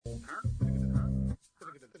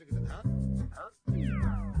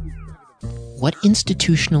what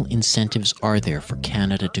institutional incentives are there for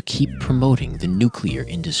Canada to keep promoting the nuclear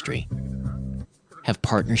industry? Have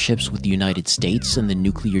partnerships with the United States and the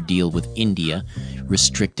nuclear deal with India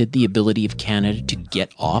restricted the ability of Canada to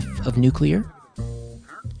get off of nuclear?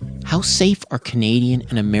 How safe are Canadian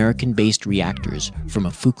and American-based reactors from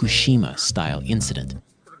a Fukushima-style incident?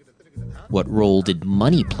 What role did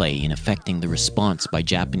money play in affecting the response by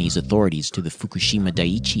Japanese authorities to the Fukushima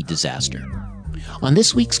Daiichi disaster? On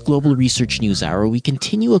this week's Global Research News Hour, we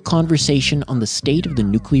continue a conversation on the state of the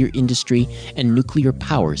nuclear industry and nuclear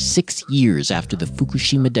power 6 years after the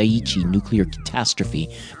Fukushima Daiichi nuclear catastrophe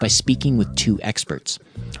by speaking with two experts.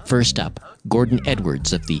 First up, Gordon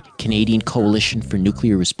Edwards of the Canadian Coalition for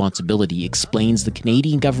Nuclear Responsibility explains the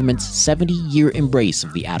Canadian government's 70-year embrace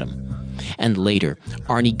of the atom. And later,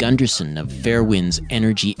 Arnie Gunderson of Fairwinds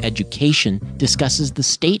Energy Education discusses the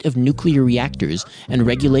state of nuclear reactors and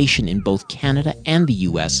regulation in both Canada and the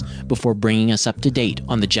U.S. before bringing us up to date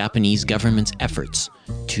on the Japanese government's efforts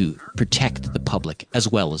to protect the public as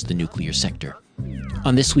well as the nuclear sector.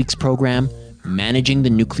 On this week's program, Managing the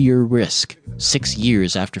Nuclear Risk, 6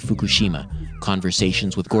 years after Fukushima,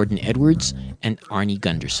 conversations with Gordon Edwards and Arnie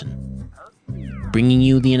Gunderson. Bringing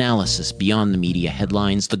you the analysis beyond the media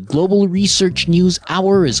headlines, the Global Research News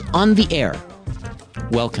Hour is on the air.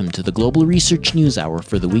 Welcome to the Global Research News Hour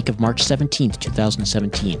for the week of March 17th,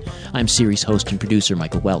 2017. I'm series host and producer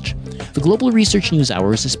Michael Welch. The Global Research News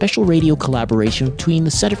Hour is a special radio collaboration between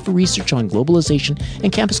the Center for Research on Globalization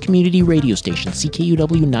and campus community radio station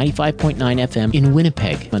CKUW 95.9 FM in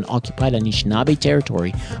Winnipeg, on occupied Anishinaabe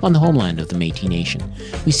territory on the homeland of the Métis Nation.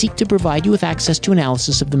 We seek to provide you with access to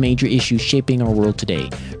analysis of the major issues shaping our world today,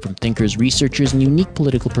 from thinkers, researchers, and unique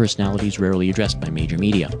political personalities rarely addressed by major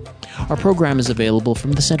media. Our program is available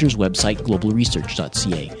from the Center's website,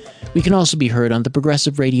 globalresearch.ca. We can also be heard on the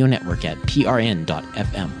Progressive Radio Network at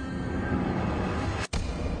prn.fm.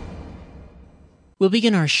 We'll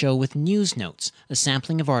begin our show with News Notes, a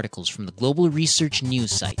sampling of articles from the Global Research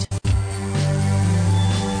News site.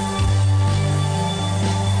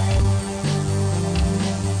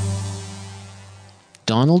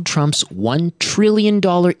 Donald Trump's $1 trillion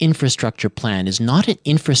infrastructure plan is not an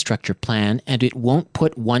infrastructure plan, and it won't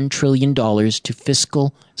put $1 trillion to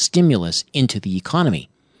fiscal stimulus into the economy.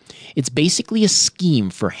 It's basically a scheme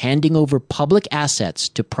for handing over public assets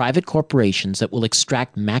to private corporations that will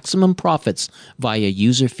extract maximum profits via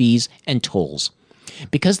user fees and tolls.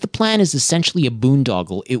 Because the plan is essentially a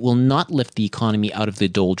boondoggle, it will not lift the economy out of the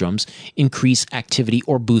doldrums, increase activity,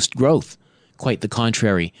 or boost growth. Quite the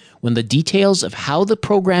contrary. When the details of how the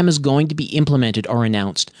program is going to be implemented are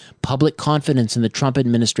announced, public confidence in the Trump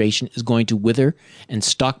administration is going to wither and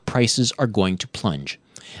stock prices are going to plunge.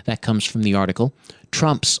 That comes from the article,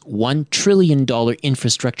 Trump's $1 trillion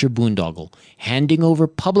infrastructure boondoggle, handing over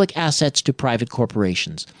public assets to private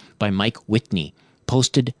corporations, by Mike Whitney,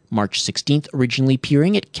 posted March 16th, originally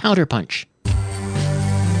appearing at Counterpunch.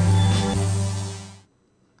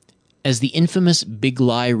 As the infamous big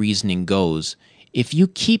lie reasoning goes, if you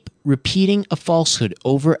keep repeating a falsehood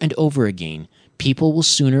over and over again, people will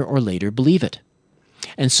sooner or later believe it.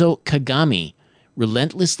 And so Kagame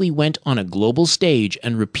relentlessly went on a global stage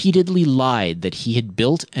and repeatedly lied that he had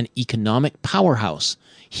built an economic powerhouse.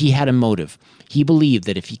 He had a motive. He believed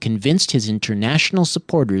that if he convinced his international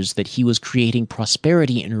supporters that he was creating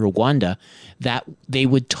prosperity in Rwanda, that they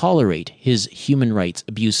would tolerate his human rights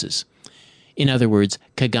abuses. In other words,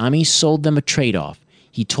 Kagame sold them a trade-off.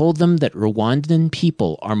 He told them that Rwandan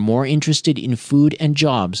people are more interested in food and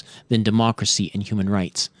jobs than democracy and human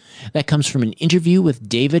rights. That comes from an interview with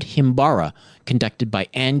David Himbara, conducted by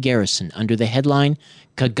Ann Garrison, under the headline,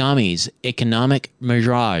 Kagame's Economic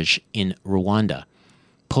Mirage in Rwanda,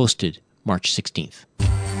 posted March 16th.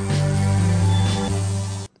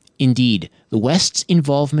 Indeed, the West's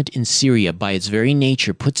involvement in Syria by its very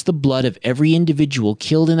nature puts the blood of every individual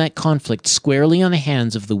killed in that conflict squarely on the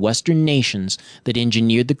hands of the Western nations that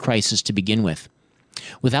engineered the crisis to begin with.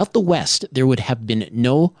 Without the West, there would have been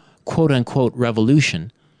no quote-unquote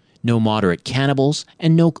revolution, no moderate cannibals,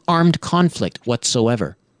 and no armed conflict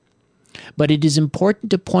whatsoever. But it is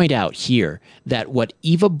important to point out here that what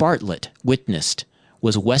Eva Bartlett witnessed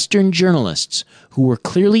was Western journalists who were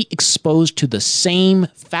clearly exposed to the same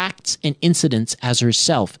facts and incidents as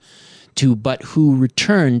herself, but who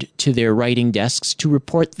returned to their writing desks to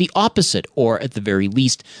report the opposite, or at the very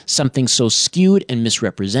least, something so skewed and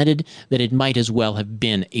misrepresented that it might as well have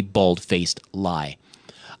been a bald-faced lie.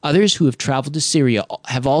 Others who have traveled to Syria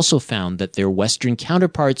have also found that their Western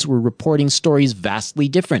counterparts were reporting stories vastly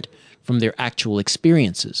different from their actual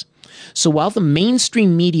experiences. So while the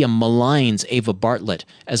mainstream media maligns Ava Bartlett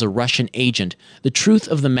as a Russian agent, the truth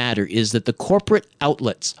of the matter is that the corporate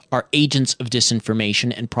outlets are agents of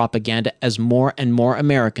disinformation and propaganda, as more and more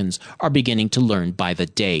Americans are beginning to learn by the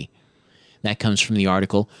day. That comes from the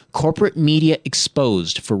article, Corporate Media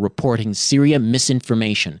Exposed for Reporting Syria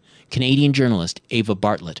Misinformation, Canadian journalist Ava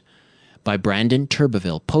Bartlett, by Brandon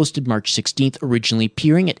Turbeville, posted March 16th, originally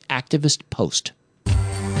appearing at Activist Post.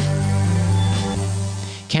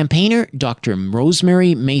 Campaigner Dr.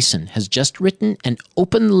 Rosemary Mason has just written an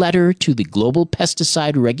open letter to the global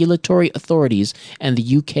pesticide regulatory authorities and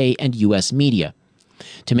the UK and US media.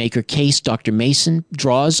 To make her case, Dr. Mason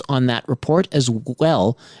draws on that report as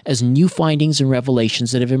well as new findings and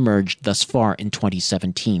revelations that have emerged thus far in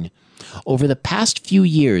 2017. Over the past few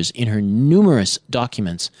years, in her numerous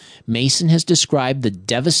documents, Mason has described the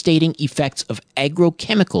devastating effects of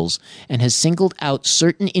agrochemicals and has singled out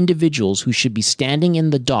certain individuals who should be standing in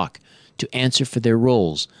the dock to answer for their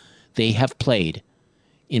roles they have played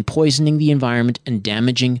in poisoning the environment and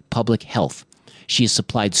damaging public health. She has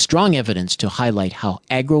supplied strong evidence to highlight how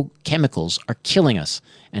agrochemicals are killing us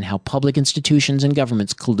and how public institutions and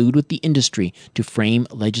governments collude with the industry to frame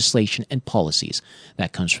legislation and policies.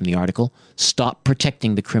 That comes from the article, Stop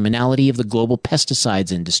Protecting the Criminality of the Global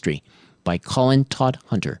Pesticides Industry, by Colin Todd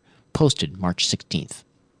Hunter, posted March 16th.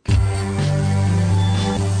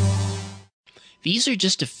 These are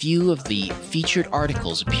just a few of the featured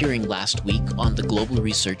articles appearing last week on the Global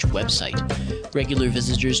Research website. Regular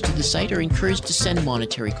visitors to the site are encouraged to send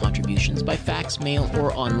monetary contributions by fax, mail,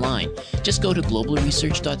 or online. Just go to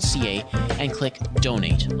globalresearch.ca and click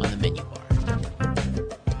Donate on the menu bar.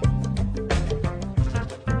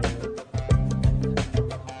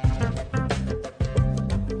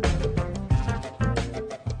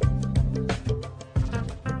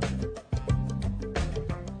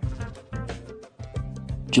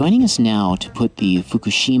 Joining us now to put the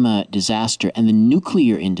Fukushima disaster and the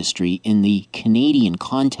nuclear industry in the Canadian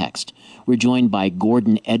context, we're joined by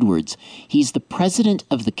Gordon Edwards. He's the president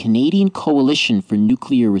of the Canadian Coalition for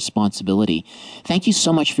Nuclear Responsibility. Thank you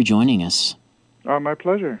so much for joining us. My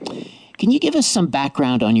pleasure. Can you give us some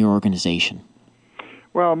background on your organization?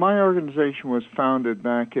 Well, my organization was founded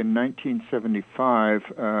back in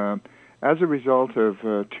 1975 as a result of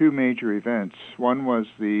two major events. One was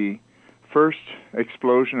the first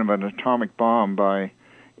explosion of an atomic bomb by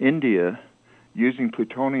India using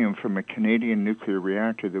plutonium from a Canadian nuclear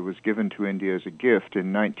reactor that was given to India as a gift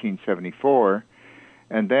in 1974.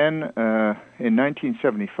 And then in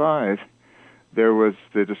 1975, there was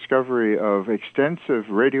the discovery of extensive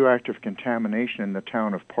radioactive contamination in the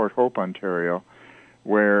town of Port Hope, Ontario,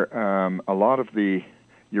 where a lot of the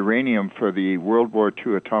uranium for the World War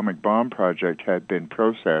II atomic bomb project had been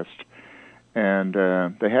processed. And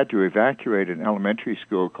they had to evacuate an elementary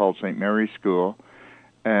school called St. Mary's School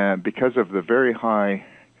because of the very high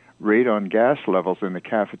radon gas levels in the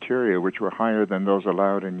cafeteria, which were higher than those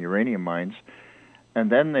allowed in uranium mines.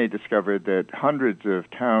 And then they discovered that hundreds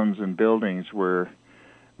of towns and buildings were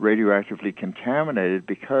radioactively contaminated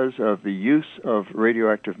because of the use of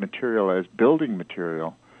radioactive material as building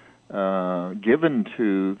material given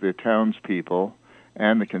to the townspeople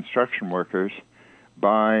and the construction workers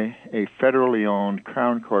by a federally owned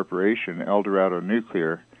Crown Corporation, El Dorado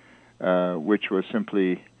Nuclear, which was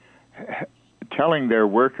simply telling their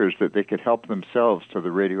workers that they could help themselves to the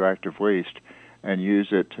radioactive waste and use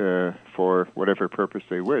it for whatever purpose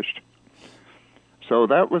they wished. So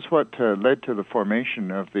that was what led to the formation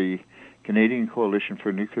of the Canadian Coalition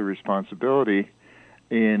for Nuclear Responsibility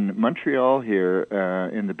in Montreal here,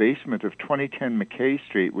 in the basement of 2010 McKay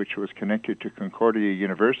Street, which was connected to Concordia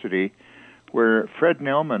University, where Fred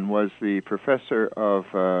Nelman was the professor of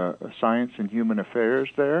science and human affairs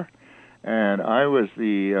there, and I was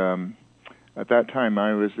at that time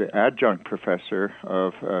I was the adjunct professor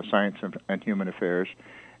of science and human affairs,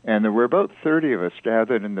 and there were about 30 of us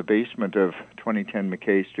gathered in the basement of 2010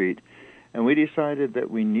 McKay Street, and we decided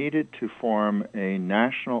that we needed to form a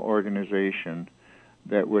national organization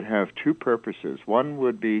that would have two purposes. One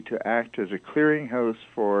would be to act as a clearinghouse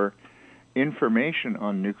for information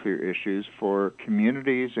on nuclear issues for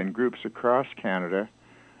communities and groups across Canada,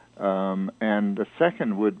 and the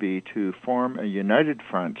second would be to form a united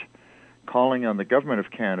front calling on the Government of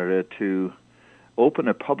Canada to open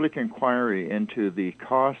a public inquiry into the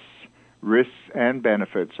costs, risks, and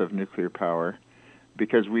benefits of nuclear power,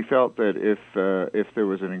 because we felt that if there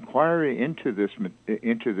was an inquiry into this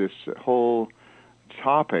whole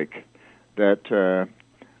topic, that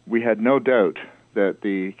we had no doubt that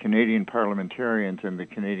the Canadian parliamentarians and the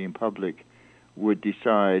Canadian public would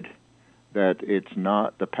decide that it's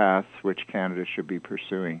not the path which Canada should be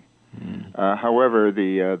pursuing. However,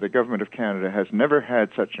 the government of Canada has never had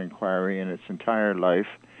such an inquiry in its entire life,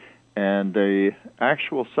 and the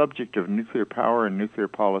actual subject of nuclear power and nuclear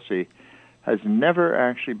policy has never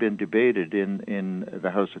actually been debated in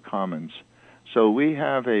the House of Commons. So we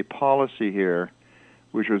have a policy here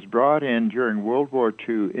which was brought in during World War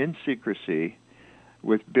II in secrecy,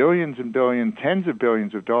 with billions and billions, tens of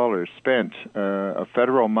billions of dollars spent of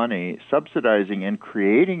federal money subsidizing and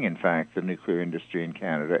creating, in fact, the nuclear industry in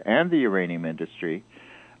Canada and the uranium industry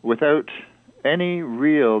without any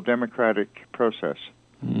real democratic process.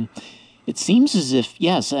 It seems as if,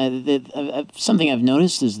 yes, something I've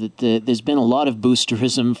noticed is that there's been a lot of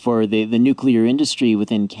boosterism for the nuclear industry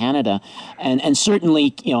within Canada. And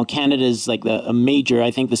certainly, Canada is like a major,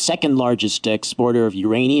 I think the second largest exporter of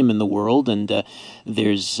uranium in the world. And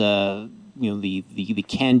there's, the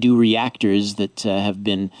CANDU reactors that have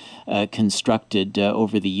been constructed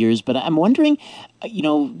over the years. But I'm wondering,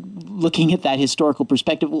 looking at that historical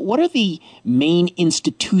perspective, what are the main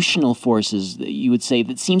institutional forces that you would say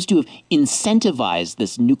that seems to have incentivized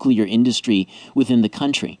this nuclear industry within the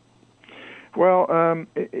country? Well,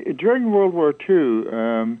 during World War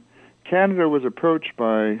II, Canada was approached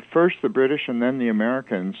by first the British and then the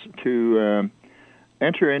Americans to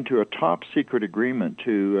enter into a top-secret agreement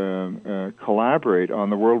to collaborate on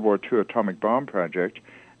the World War II atomic bomb project.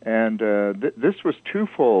 And this was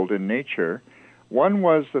twofold in nature. One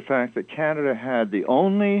was the fact that Canada had the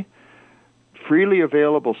only freely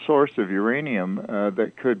available source of uranium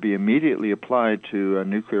that could be immediately applied to a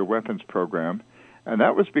nuclear weapons program. And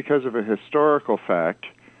that was because of a historical fact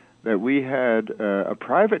that we had a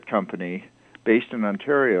private company based in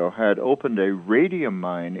Ontario had opened a radium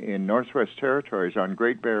mine in Northwest Territories on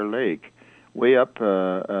Great Bear Lake, way up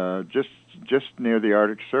just near the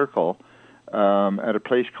Arctic Circle, at a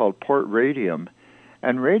place called Port Radium.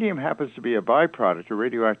 And radium happens to be a byproduct, a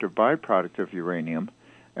radioactive byproduct of uranium.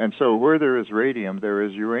 And so where there is radium, there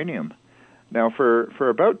is uranium. Now, for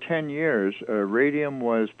about 10 years, radium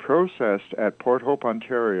was processed at Port Hope,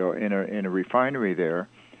 Ontario, in a refinery there.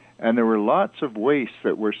 And there were lots of wastes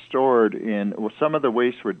that were stored some of the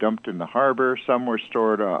wastes were dumped in the harbor, some were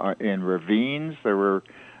stored in ravines. There were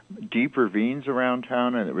deep ravines around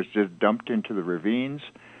town, and it was just dumped into the ravines.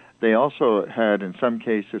 They also had, in some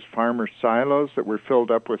cases, farmer silos that were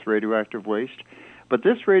filled up with radioactive waste. But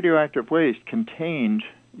this radioactive waste contained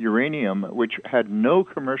uranium, which had no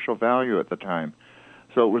commercial value at the time.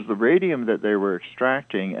 So it was the radium that they were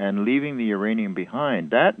extracting and leaving the uranium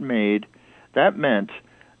behind. That meant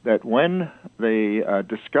that when they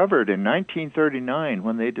discovered in 1939,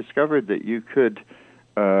 when they discovered that you could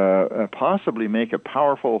possibly make a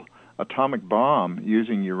powerful atomic bomb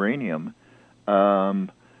using uranium,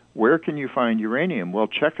 where can you find uranium? Well,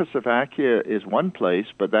 Czechoslovakia is one place,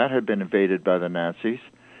 but that had been invaded by the Nazis.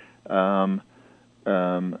 And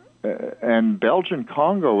Belgian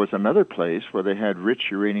Congo was another place where they had rich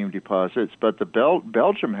uranium deposits, but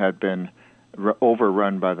Belgium had been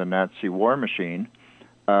overrun by the Nazi war machine.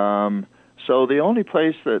 So the only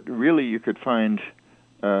place that really you could find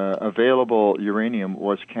available uranium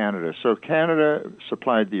was Canada. So Canada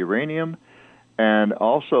supplied the uranium and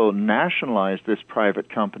also nationalized this private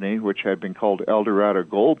company, which had been called El Dorado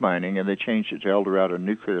Gold Mining, and they changed it to El Dorado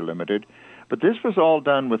Nuclear Limited. But this was all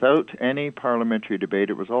done without any parliamentary debate.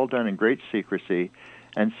 It was all done in great secrecy.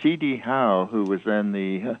 And C.D. Howe, who was then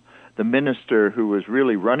the minister who was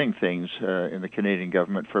really running things in the Canadian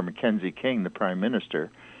government for Mackenzie King, the Prime Minister,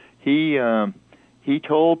 he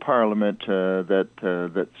told Parliament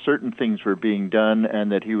that certain things were being done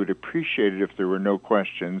and that he would appreciate it if there were no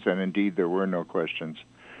questions, and indeed there were no questions.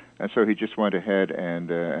 And so he just went ahead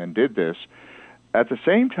and did this. At the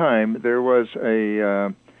same time, there was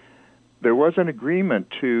an agreement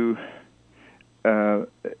to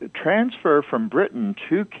transfer from Britain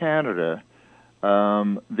to Canada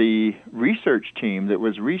the research team that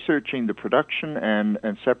was researching the production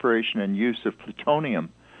and separation and use of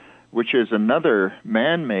plutonium, which is another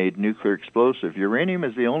man-made nuclear explosive. Uranium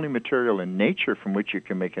is the only material in nature from which you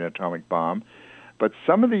can make an atomic bomb, but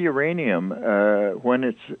some of the uranium, when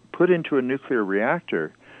it's put into a nuclear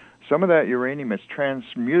reactor, some of that uranium is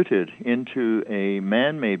transmuted into a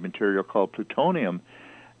man-made material called plutonium,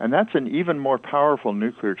 and that's an even more powerful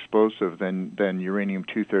nuclear explosive than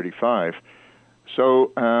uranium-235.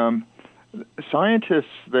 So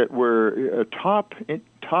scientists that were top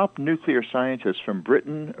nuclear scientists from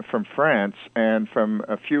Britain, from France, and from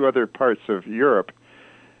a few other parts of Europe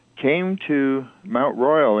came to Mount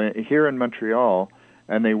Royal here in Montreal,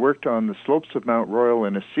 and they worked on the slopes of Mount Royal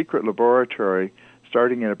in a secret laboratory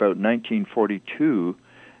starting in about 1942.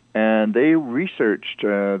 And they researched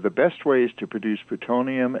the best ways to produce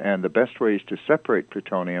plutonium and the best ways to separate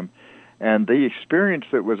plutonium. And the experience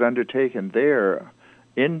that was undertaken there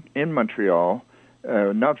in Montreal,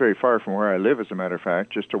 not very far from where I live, as a matter of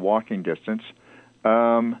fact, just a walking distance,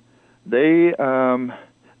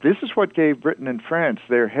 this is what gave Britain and France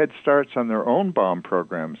their head starts on their own bomb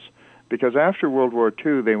programs. Because after World War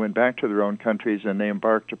II, they went back to their own countries and they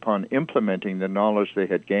embarked upon implementing the knowledge they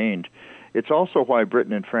had gained. It's also why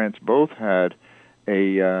Britain and France both had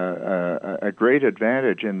a great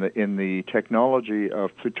advantage in the technology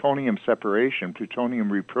of plutonium separation, plutonium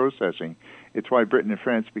reprocessing. It's why Britain and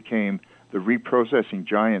France became the reprocessing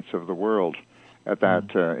giants of the world at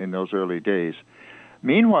that in those early days.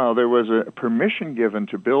 Meanwhile, there was a permission given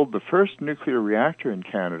to build the first nuclear reactor in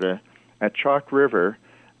Canada at Chalk River.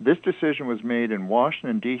 This decision was made in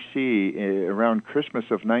Washington, D.C. Around Christmas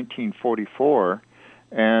of 1944,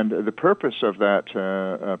 and the purpose of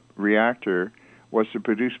that reactor was to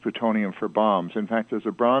produce plutonium for bombs. In fact, there's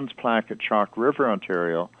a bronze plaque at Chalk River,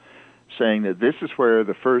 Ontario, saying that this is where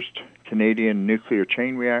the first Canadian nuclear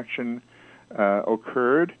chain reaction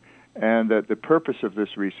occurred, and that the purpose of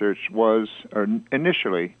this research was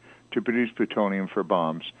initially to produce plutonium for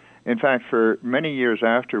bombs. In fact, for many years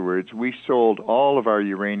afterwards, we sold all of our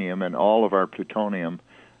uranium and all of our plutonium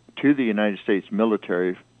to the United States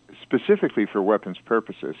military, specifically for weapons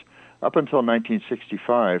purposes. Up until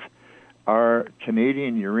 1965, our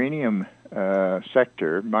Canadian uranium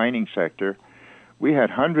mining sector, we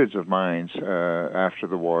had hundreds of mines after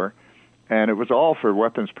the war, and it was all for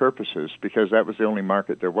weapons purposes because that was the only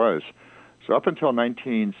market there was. So up until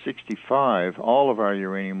 1965, all of our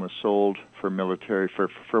uranium was sold for military,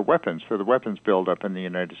 for weapons, for the weapons buildup in the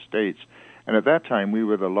United States. And at that time, we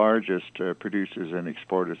were the largest producers and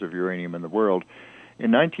exporters of uranium in the world.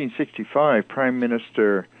 In 1965, Prime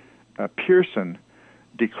Minister Pearson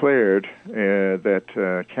declared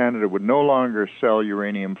that Canada would no longer sell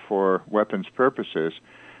uranium for weapons purposes.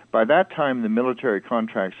 By that time, the military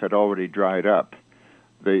contracts had already dried up.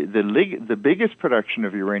 The biggest production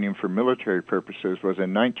of uranium for military purposes was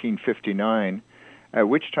in 1959, at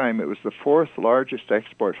which time it was the fourth largest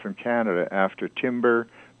export from Canada after timber,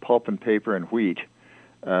 pulp and paper, and wheat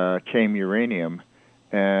came uranium.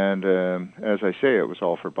 And as I say, it was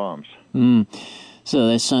all for bombs. So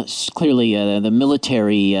that's clearly the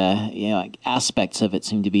military aspects of it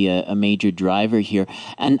seem to be a major driver here.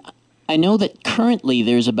 And I know that currently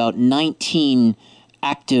there's about 19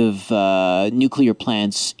 active nuclear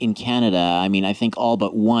plants in Canada. I mean, I think all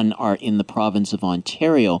but one are in the province of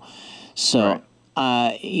Ontario. So, right.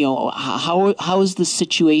 How is the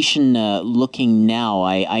situation looking now?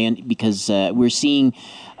 Because we're seeing,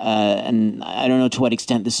 and I don't know to what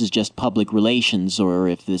extent this is just public relations or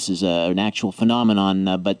if this is an actual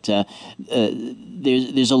phenomenon, but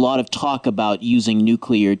there's a lot of talk about using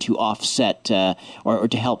nuclear to offset or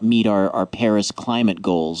to help meet our Paris climate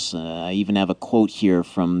goals. I even have a quote here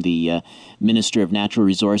from the Minister of Natural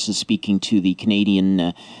Resources speaking to the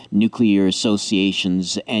Canadian Nuclear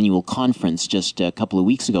Association's annual conference just a couple of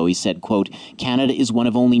weeks ago. He said, quote, "Canada is one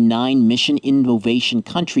of only 9 mission innovation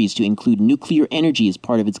countries to include nuclear energy as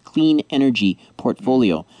part of its clean energy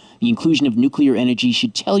portfolio. The inclusion of nuclear energy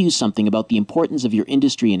should tell you something about the importance of your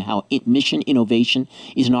industry and how mission innovation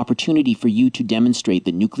is an opportunity for you to demonstrate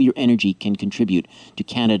that nuclear energy can contribute to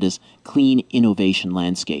Canada's clean innovation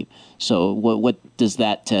landscape." So what does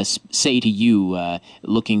that say to you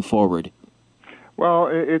looking forward? Well,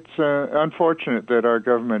 it's unfortunate that our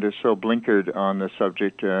government is so blinkered on the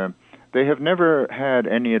subject. They have never had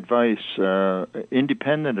any advice,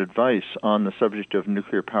 independent advice on the subject of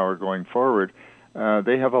nuclear power going forward.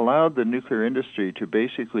 They have allowed the nuclear industry to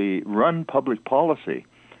basically run public policy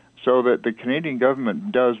so that the Canadian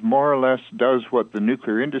government does more or less what the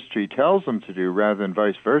nuclear industry tells them to do rather than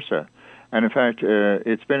vice versa. And in fact,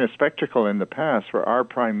 it's been a spectacle in the past where our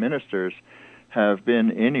prime ministers have been,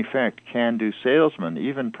 in effect, can-do salesmen.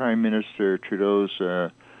 Even Prime Minister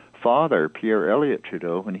Trudeau's father, Pierre Elliott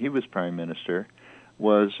Trudeau, when he was prime minister,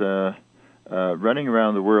 was running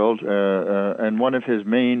around the world, and one of his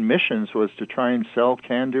main missions was to try and sell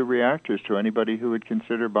can-do reactors to anybody who would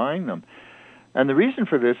consider buying them. And the reason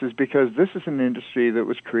for this is because this is an industry that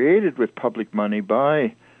was created with public money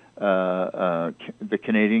by the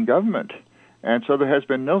Canadian government. And so there has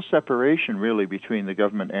been no separation really between the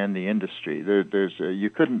government and the industry. You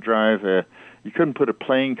couldn't put a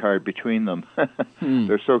playing card between them.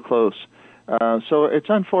 They're so close. So it's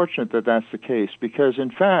unfortunate that that's the case because,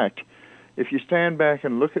 in fact, if you stand back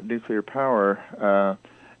and look at nuclear power,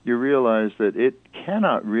 you realize that it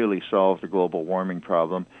cannot really solve the global warming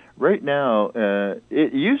problem. Right now,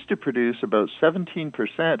 it used to produce about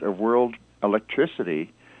 17% of world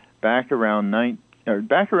electricity back around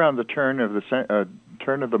the turn of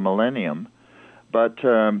the millennium, but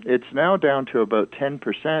it's now down to about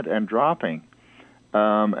 10% and dropping.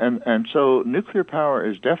 And so nuclear power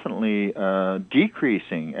is definitely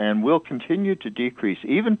decreasing and will continue to decrease.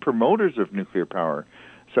 Even promoters of nuclear power,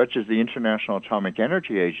 such as the International Atomic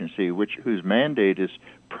Energy Agency, whose mandate is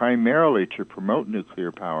primarily to promote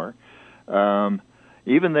nuclear power,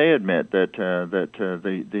 even they admit that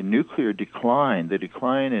the nuclear decline, the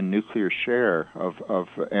decline in nuclear share of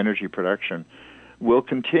energy production, will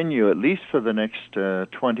continue at least for the next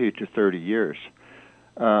 20 to 30 years.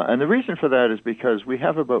 And the reason for that is because we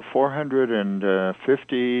have about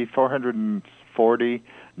 440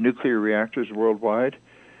 nuclear reactors worldwide,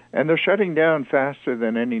 and they're shutting down faster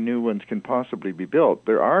than any new ones can possibly be built.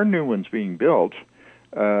 There are new ones being built,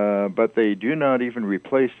 but they do not even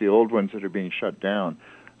replace the old ones that are being shut down.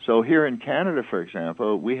 So here in Canada, for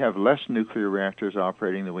example, we have less nuclear reactors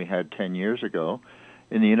operating than we had 10 years ago.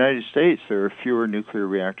 In the United States, there are fewer nuclear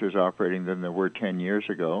reactors operating than there were 10 years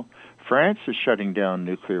ago. France is shutting down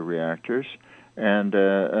nuclear reactors, and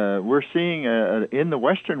we're seeing in the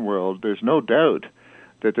Western world, there's no doubt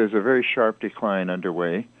that there's a very sharp decline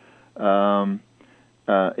underway. In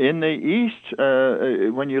the East,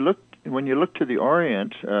 when you look to the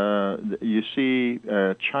Orient, you see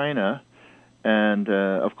China, and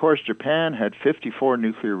of course Japan had 54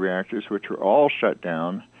 nuclear reactors, which were all shut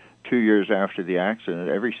down 2 years after the accident,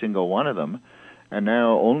 every single one of them. And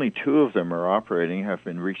now only 2 of them are operating, have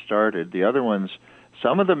been restarted. The other ones,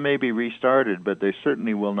 some of them may be restarted, but they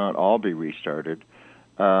certainly will not all be restarted.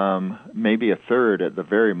 Maybe a third at the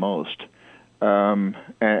very most. And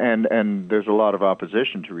there's a lot of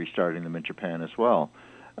opposition to restarting them in Japan as well.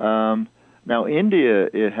 Now, India,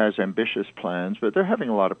 it has ambitious plans, but they're having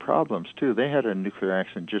a lot of problems, too. They had a nuclear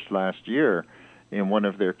accident just last year in one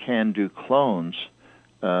of their CANDU clones.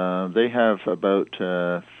 They have about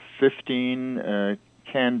 15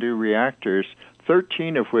 CANDU reactors,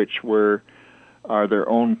 13 of which are their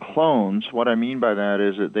own clones. What I mean by that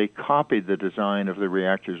is that they copied the design of the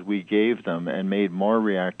reactors we gave them and made more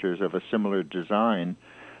reactors of a similar design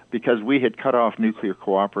because we had cut off nuclear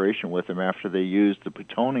cooperation with them after they used the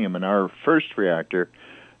plutonium in our first reactor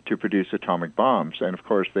to produce atomic bombs. And, of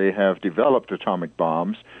course, they have developed atomic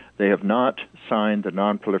bombs. They have not signed the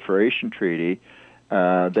Non-Proliferation Treaty.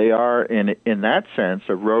 They are, in that sense,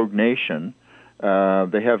 a rogue nation.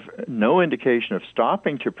 They have no indication of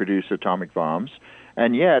stopping to produce atomic bombs,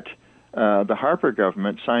 and yet the Harper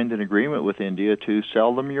government signed an agreement with India to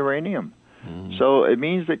sell them uranium. So it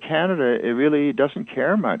means that Canada, it really doesn't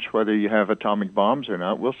care much whether you have atomic bombs or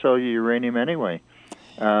not. We'll sell you uranium anyway,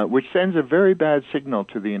 which sends a very bad signal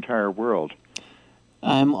to the entire world.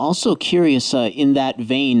 I'm also curious in that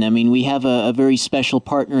vein. I mean, we have a very special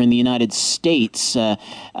partner in the United States,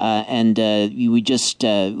 and we just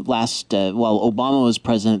while Obama was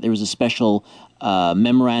president, there was a special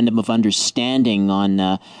memorandum of understanding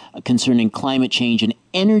on concerning climate change and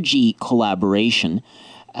energy collaboration,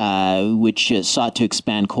 which sought to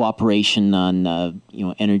expand cooperation on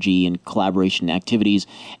energy and collaboration activities.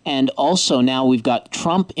 And also now we've got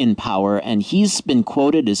Trump in power, and he's been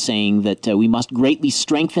quoted as saying that we must greatly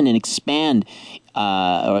strengthen and expand,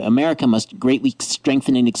 or America must greatly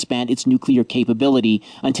strengthen and expand its nuclear capability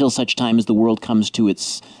until such time as the world comes to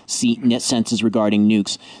its senses regarding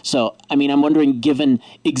nukes. So, I mean, I'm wondering, given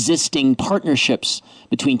existing partnerships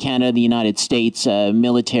between Canada and the United States,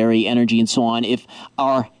 military, energy, and so on, if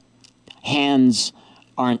our hands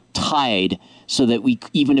aren't tied so that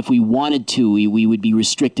even if we wanted to, we would be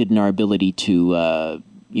restricted in our ability to,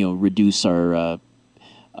 reduce our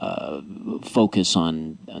focus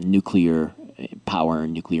on nuclear power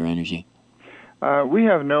and nuclear energy. We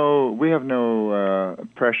have no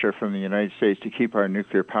pressure from the United States to keep our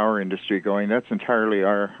nuclear power industry going. That's entirely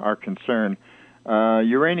our concern.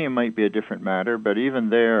 Uranium might be a different matter, but even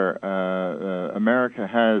there, America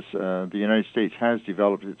the United States has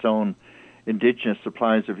developed its own indigenous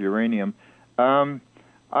supplies of uranium.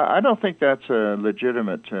 I don't think that's a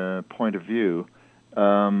legitimate point of view.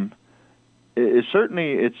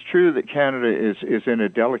 It's true that Canada is in a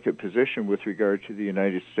delicate position with regard to the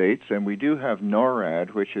United States, and we do have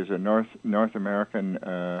NORAD, which is a North American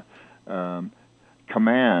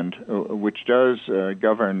command, which does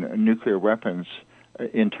govern nuclear weapons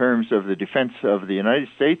in terms of the defense of the United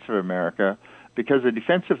States of America, because the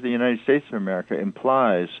defense of the United States of America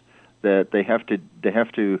implies that they have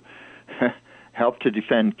to help to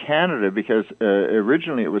defend Canada, because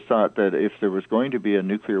originally it was thought that if there was going to be a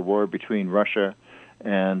nuclear war between Russia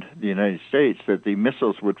and the United States, that the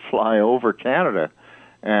missiles would fly over Canada.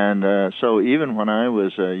 And so even when I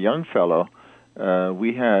was a young fellow,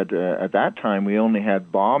 we had, at that time, we only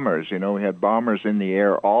had bombers. You know, we had bombers in the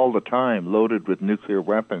air all the time, loaded with nuclear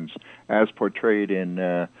weapons, as portrayed in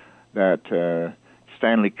that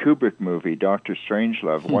Stanley Kubrick movie, Dr.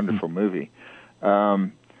 Strangelove, wonderful movie.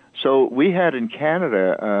 So we had in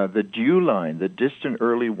Canada the DEW line, the Distant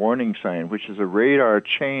Early Warning Sign, which is a radar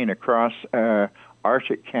chain across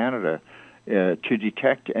Arctic Canada to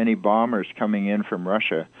detect any bombers coming in from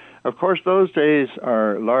Russia. Of course, those days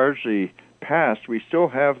are largely past. We still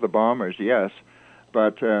have the bombers, yes,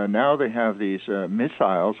 but now they have these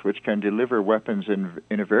missiles which can deliver weapons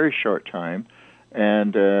in a very short time.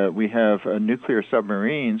 And we have nuclear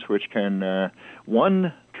submarines which can,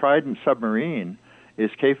 one Trident submarine is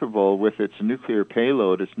capable with its nuclear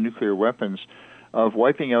payload, its nuclear weapons, of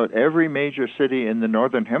wiping out every major city in the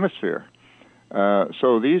Northern Hemisphere.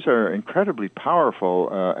 So these are incredibly powerful.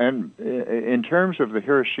 And in terms of the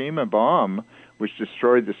Hiroshima bomb, which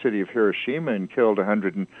destroyed the city of Hiroshima and killed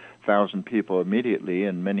 100,000 people immediately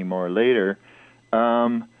and many more later,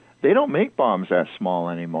 they don't make bombs that small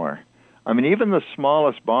anymore. I mean, even the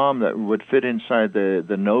smallest bomb that would fit inside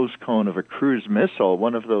the nose cone of a cruise missile,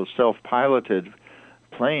 one of those self-piloted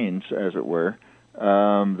planes, as it were,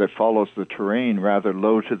 that follows the terrain rather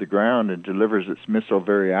low to the ground and delivers its missile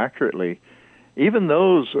very accurately, even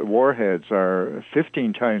those warheads are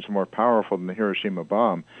 15 times more powerful than the Hiroshima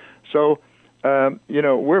bomb. So,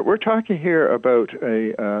 we're talking here about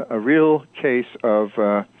a real case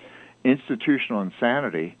of institutional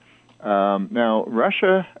insanity. Now,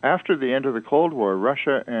 Russia, after the end of the Cold War,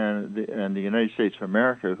 Russia and the United States of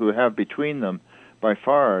America, who have between them by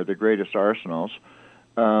far the greatest arsenals,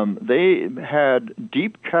 they had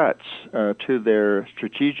deep cuts to their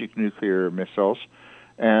strategic nuclear missiles,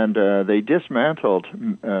 and they dismantled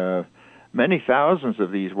many thousands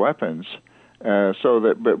of these weapons.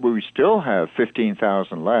 But we still have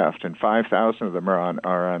 15,000 left, and 5,000 of them are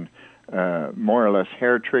on more or less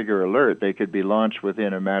hair trigger alert. They could be launched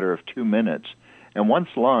within a matter of 2 minutes, and once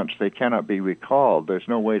launched, they cannot be recalled. There's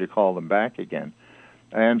no way to call them back again.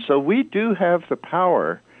 And so we do have the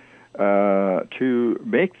power to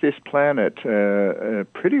make this planet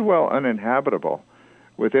pretty well uninhabitable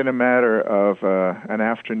within a matter of an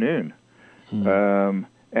afternoon.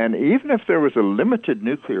 And even if there was a limited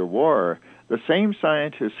nuclear war, the same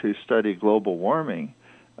scientists who study global warming,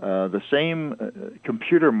 the same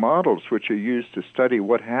computer models which are used to study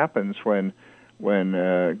what happens when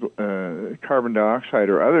carbon dioxide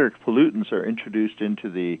or other pollutants are introduced into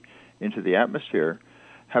the atmosphere,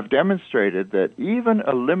 have demonstrated that even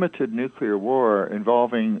a limited nuclear war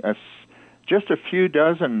involving just a few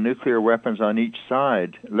dozen nuclear weapons on each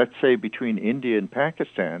side, let's say between India and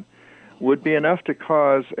Pakistan, would be enough to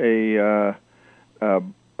cause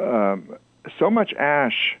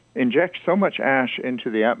inject so much ash into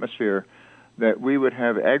the atmosphere that we would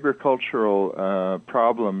have agricultural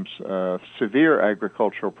problems, severe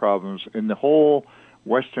agricultural problems in the whole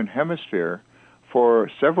Western Hemisphere for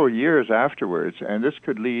several years afterwards, and this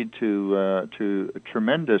could lead to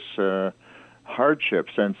tremendous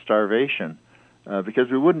hardships and starvation because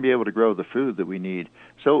we wouldn't be able to grow the food that we need.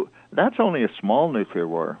 So that's only a small nuclear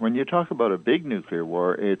war. When you talk about a big nuclear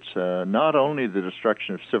war, it's not only the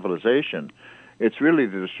destruction of civilization, it's really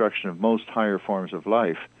the destruction of most higher forms of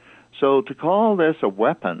life. So to call this a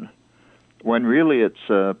weapon when really it's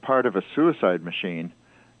part of a suicide machine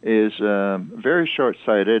is very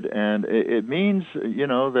short-sighted, and it means,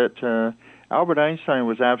 that Albert Einstein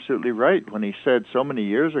was absolutely right when he said so many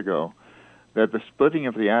years ago that the splitting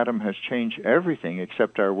of the atom has changed everything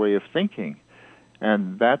except our way of thinking,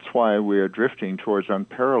 and that's why we are drifting towards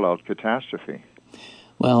unparalleled catastrophe.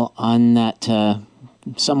 Well, on that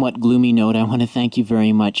somewhat gloomy note, I want to thank you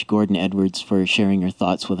very much, Gordon Edwards, for sharing your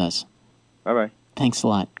thoughts with us. Bye-bye. Thanks a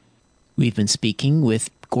lot. We've been speaking with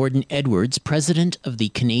Gordon Edwards, president of the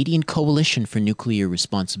Canadian Coalition for Nuclear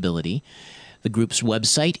Responsibility. The group's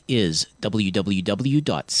website is www.ccnr.org.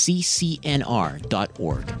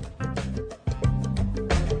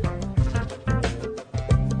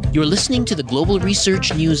 You're listening to the Global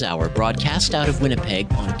Research News Hour, broadcast out of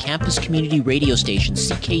Winnipeg on campus community radio station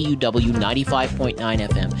CKUW 95.9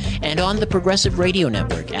 FM and on the Progressive Radio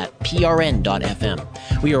Network at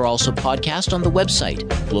prn.fm. We are also podcast on the website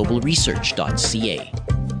globalresearch.ca.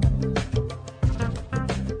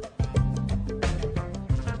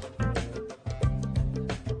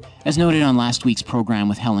 As noted on last week's program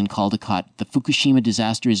with Helen Caldicott, the Fukushima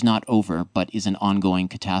disaster is not over, but is an ongoing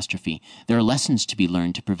catastrophe. There are lessons to be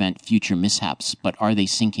learned to prevent future mishaps, but are they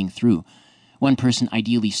sinking through? One person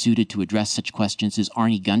ideally suited to address such questions is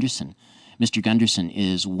Arnie Gundersen. Mr. Gundersen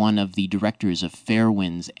is one of the directors of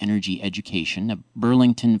Fairwinds Energy Education, a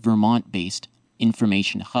Burlington, Vermont-based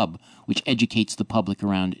information hub which educates the public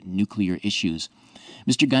around nuclear issues.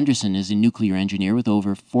 Mr. Gundersen is a nuclear engineer with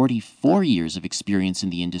over 44 years of experience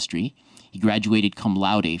in the industry. He graduated cum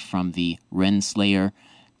laude from the Rensselaer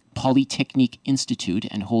Polytechnic Institute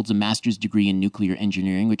and holds a master's degree in nuclear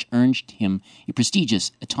engineering, which earned him a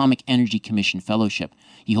prestigious Atomic Energy Commission fellowship.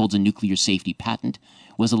 He holds a nuclear safety patent,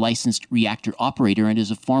 was a licensed reactor operator, and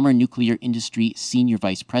is a former nuclear industry senior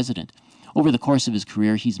vice president. Over the course of his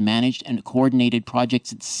career, he's managed and coordinated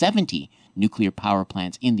projects at 70 nuclear power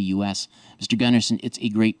plants in the U.S. Mr. Gundersen, it's a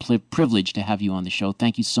great privilege to have you on the show.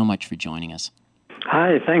 Thank you so much for joining us.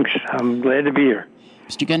 Hi, thanks. I'm glad to be here.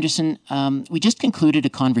 Mr. Gundersen, we just concluded a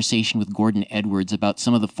conversation with Gordon Edwards about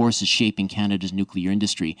some of the forces shaping Canada's nuclear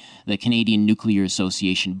industry. The Canadian Nuclear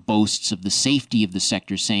Association boasts of the safety of the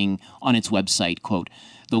sector, saying on its website, quote,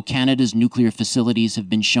 "Though Canada's nuclear facilities have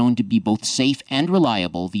been shown to be both safe and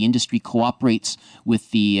reliable, the industry cooperates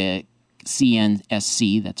with the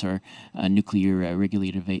CNSC, that's our nuclear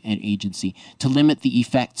regulative agency, to limit the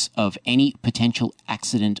effects of any potential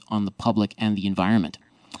accident on the public and the environment."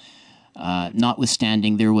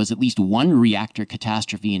 Notwithstanding, there was at least one reactor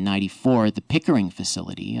catastrophe in '94 at the Pickering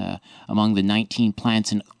facility. Among the 19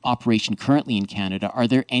 plants in operation currently in Canada, are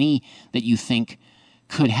there any that you think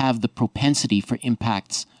could have the propensity for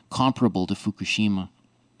impacts comparable to Fukushima?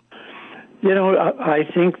 You know, I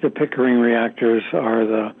think the Pickering reactors are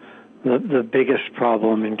the biggest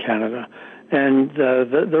problem in Canada. And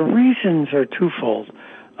the reasons are twofold.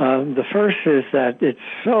 The first is that it's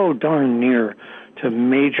so darn near to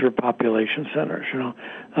major population centers. You know,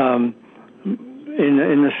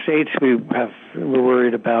 in the States we're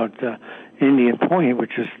worried about Indian Point,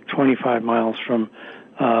 which is 25 miles from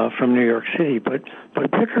New York City, but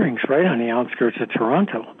Pickering's right on the outskirts of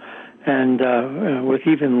Toronto, and with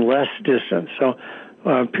even less distance. So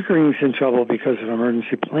Pickering's in trouble because of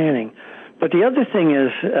emergency planning. But the other thing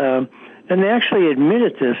is, and they actually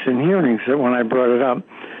admitted this in hearings that when I brought it up,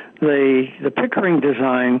 the Pickering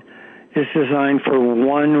design is designed for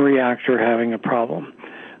one reactor having a problem.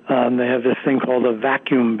 They have this thing called a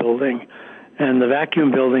vacuum building, and the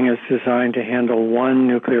vacuum building is designed to handle one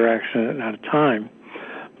nuclear accident at a time.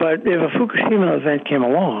 But if a Fukushima event came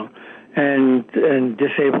along and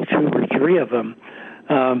disabled 2 or 3 of them,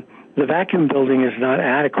 the vacuum building is not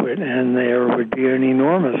adequate, and there would be an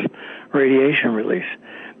enormous radiation release.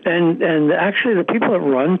 And actually, the people that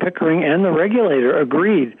run Pickering and the regulator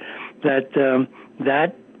agreed that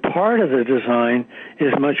that part of the design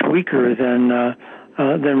is much weaker than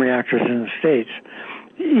reactors in the States.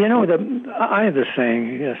 You know, I have the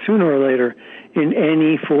saying: sooner or later, in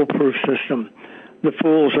any foolproof system, the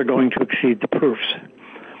fools are going to exceed the proofs.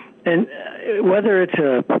 And whether it's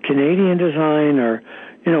a Canadian design or,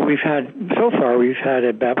 you know, we've had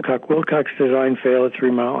a Babcock-Wilcox design fail at 3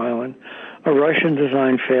 Mile Island, a Russian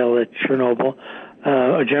design fail at Chernobyl,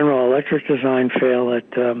 a General Electric design fail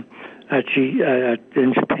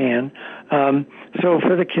in Japan. So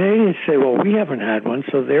for the Canadians to say, well, we haven't had one,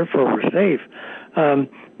 so therefore we're safe,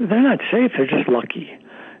 they're not safe, they're just lucky.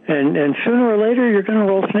 And sooner or later, you're going to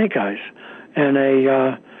roll snake eyes, and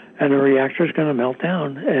a reactor's going to melt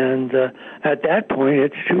down. And at that point,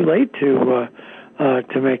 it's too late to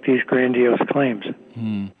make these grandiose claims.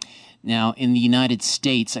 Now, in the United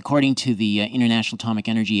States, according to the International Atomic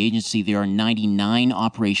Energy Agency, there are 99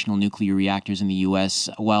 operational nuclear reactors in the U.S.,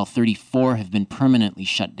 while 34 have been permanently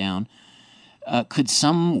shut down. Could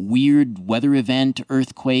some weird weather event,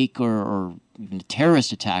 earthquake, or even a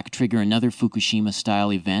terrorist attack trigger another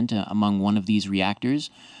Fukushima-style event among one of these reactors?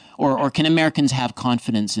 Or can Americans have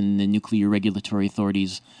confidence in the nuclear regulatory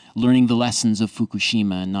authorities learning the lessons of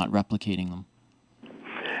Fukushima and not replicating them?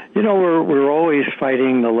 You know, we're always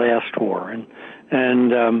fighting the last war, and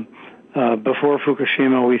before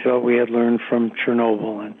Fukushima, we thought we had learned from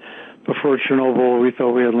Chernobyl, and before Chernobyl, we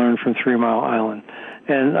thought we had learned from 3 Mile Island.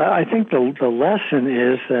 And I think the lesson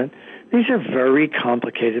is that these are very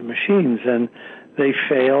complicated machines, and they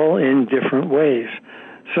fail in different ways.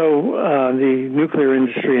 So the nuclear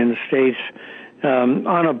industry in the States,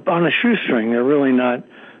 on a shoestring, they're really not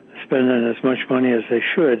spending as much money as they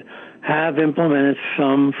should, have implemented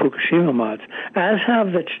some Fukushima mods, as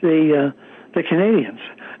have the Canadians,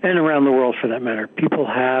 and around the world for that matter. People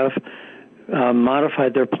have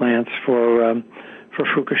modified their plants for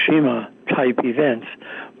Fukushima-type events.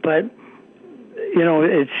 But, you know,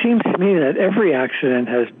 it seems to me that every accident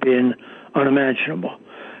has been unimaginable.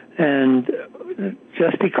 And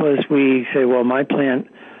just because we say, well, my plant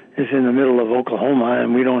is in the middle of Oklahoma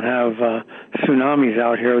and we don't have tsunamis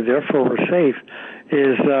out here, therefore we're safe,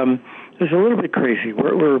 is a little bit crazy.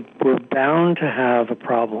 We're bound to have a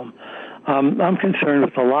problem. I'm concerned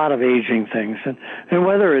with a lot of aging things, and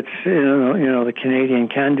whether it's the Canadian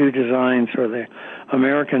can-do designs or the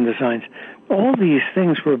American designs, all these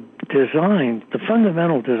things were designed. The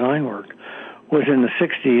fundamental design work was in the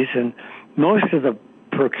 60s, and most of the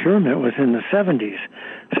procurement was in the 70s.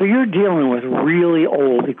 So you're dealing with really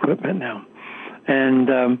old equipment now, and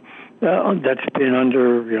that's been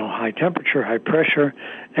under high temperature, high pressure,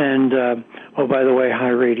 and by the way, high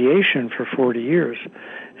radiation for 40 years.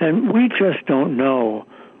 And we just don't know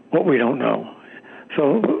what we don't know.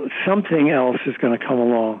 So something else is going to come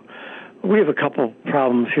along. We have a couple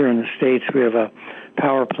problems here in the States. We have a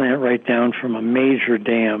power plant right down from a major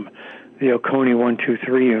dam, the Oconee 1, 2,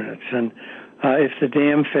 3 units. And if the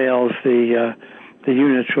dam fails, the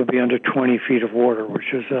units will be under 20 feet of water,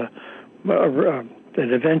 which is an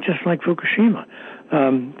event just like Fukushima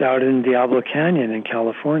out in Diablo Canyon in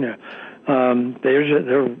California.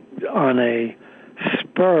 They're on a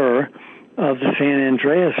spur of the San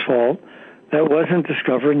Andreas Fault that wasn't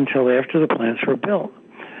discovered until after the plants were built.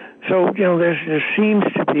 So, there seems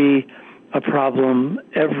to be a problem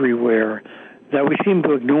everywhere that we seem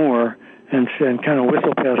to ignore and kind of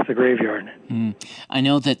whistle past the graveyard. I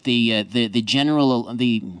know that the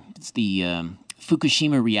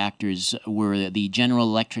Fukushima reactors were the General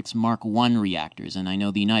Electric's Mark I reactors, and I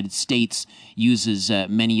know the United States uses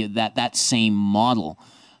many of that same model.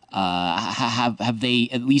 Have they,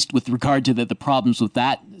 at least with regard to the problems with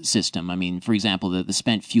that system? I mean, for example, the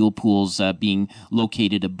spent fuel pools being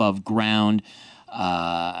located above ground,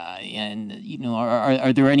 and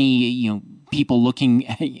are there any people looking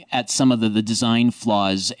at some of the design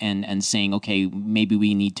flaws and saying, okay, maybe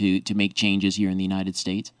we need to make changes here in the United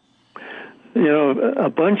States? A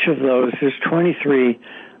bunch of those. There's 23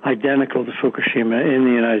 identical to Fukushima in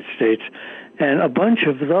the United States, and a bunch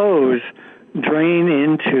of those drain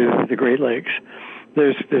into the Great Lakes.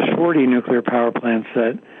 There's 40 nuclear power plants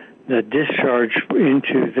that discharge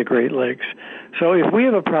into the Great Lakes. So if we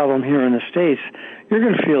have a problem here in the States, you're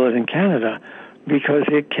going to feel it in Canada because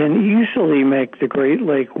it can easily make the Great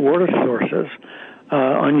Lake water sources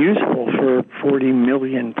unusable for 40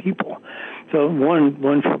 million people. So one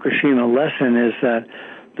Fukushima lesson is that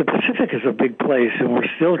the Pacific is a big place and we're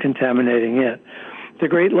still contaminating it. The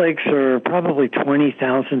Great Lakes are probably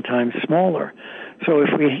 20,000 times smaller. So if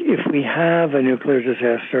we have a nuclear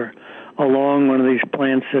disaster along one of these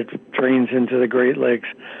plants that drains into the Great Lakes,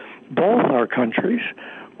 both our countries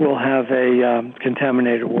will have a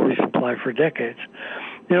contaminated water supply for decades.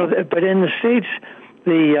 But in the States,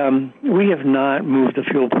 we have not moved the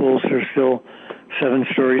fuel pools. They're still 7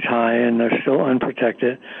 stories high and they're still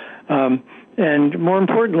unprotected. And more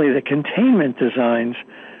importantly, the containment designs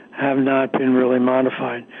have not been really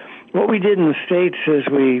modified. What we did in the States is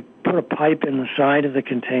we put a pipe in the side of the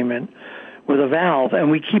containment with a valve,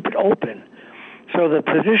 and we keep it open. So the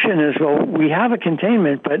position is, well, we have a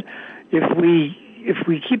containment, but if we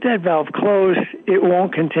keep that valve closed, it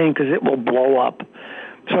won't contain because it will blow up.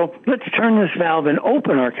 So let's turn this valve and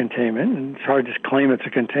open our containment, and it's hard to claim it's a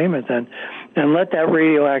containment then, and let that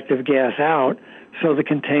radioactive gas out so the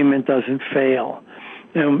containment doesn't fail.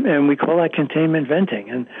 And we call that containment venting.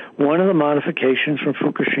 And one of the modifications from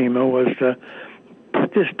Fukushima was to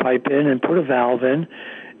put this pipe in and put a valve in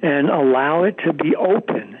and allow it to be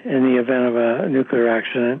open in the event of a nuclear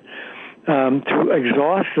accident to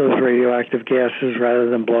exhaust those radioactive gases rather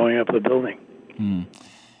than blowing up the building.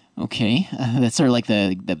 Okay, that's sort of like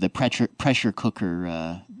the pressure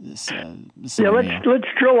cooker. Let's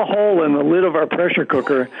drill a hole in the lid of our pressure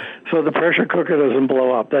cooker so the pressure cooker doesn't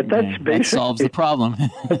blow up. That's basically that solves the problem.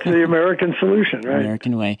 That's the American solution, right?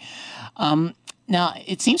 American way. Now,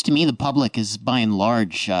 it seems to me the public is, by and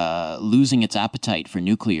large, losing its appetite for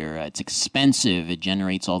nuclear. It's expensive. It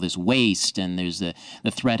generates all this waste, and there's the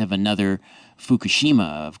threat of another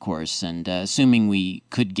Fukushima, of course. And assuming we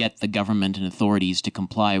could get the government and authorities to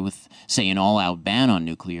comply with, say, an all-out ban on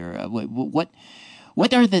nuclear,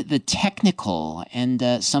 what are the technical and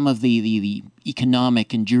some of the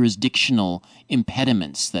economic and jurisdictional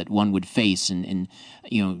impediments that one would face in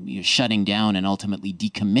shutting down and ultimately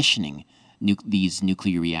decommissioning these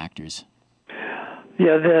nuclear reactors?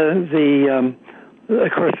 Yeah,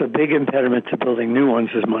 of course, the big impediment to building new ones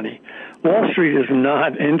is money. Wall Street is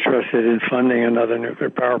not interested in funding another nuclear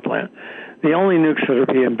power plant. The only nukes that are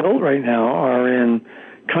being built right now are in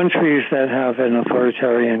countries that have an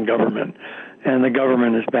authoritarian government, and the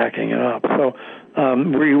government is backing it up. So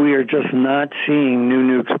we are just not seeing new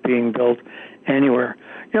nukes being built anywhere.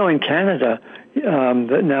 In Canada,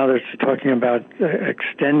 now they're talking about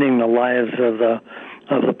extending the lives of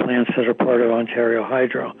the plants that are part of Ontario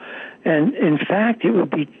Hydro, and in fact, it would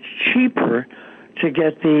be cheaper to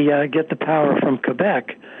get the power from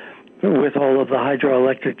Quebec with all of the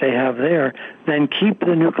hydroelectric they have there than keep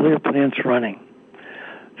the nuclear plants running.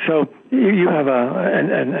 So you have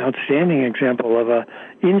an outstanding example of a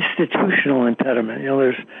institutional impediment.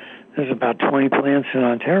 There's about 20 plants in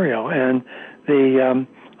Ontario, and the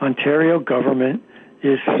Ontario government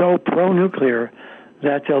is so pro-nuclear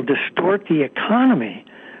that they'll distort the economy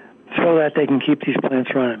so that they can keep these plants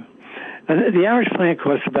running. And the average plant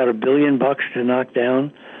costs about $1 billion to knock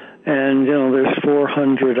down, and there's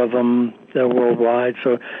 400 of them worldwide.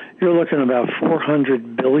 So you're looking at about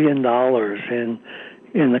 $400 billion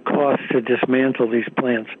in the cost to dismantle these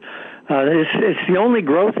plants. It's the only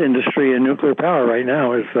growth industry in nuclear power right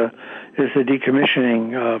now is the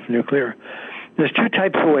decommissioning of nuclear. There's two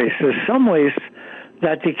types of waste. There's some waste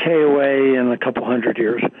that decay away in a couple hundred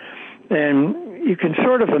years, and you can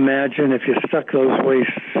sort of imagine if you stuck those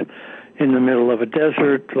wastes in the middle of a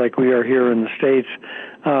desert like we are here in the States,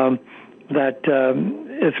 that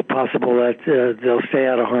it's possible that they'll stay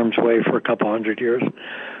out of harm's way for a couple hundred years.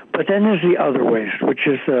 But then there's the other waste, which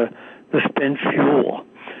is the spent fuel,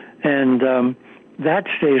 and that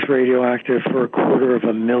stays radioactive for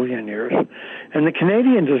 250,000 years. And the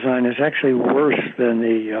Canadian design is actually worse than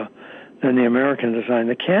the American design.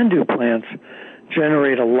 The CANDU plants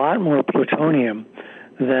generate a lot more plutonium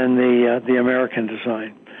than the American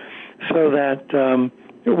design, so that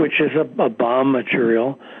which is a bomb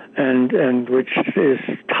material and which is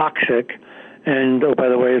toxic, and by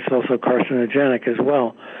the way, it's also carcinogenic as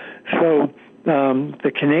well. So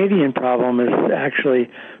the Canadian problem is actually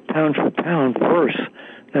pound for pound worse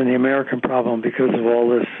than the American problem because of all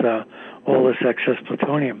this excess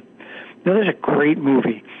plutonium. Now, there's a great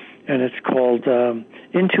movie, and it's called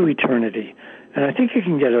Into Eternity, and I think you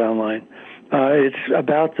can get it online. It's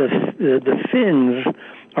about the Finns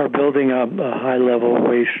are building up a high-level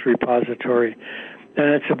waste repository, and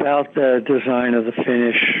it's about the design of the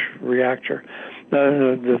Finnish reactor,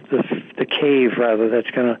 the cave rather that's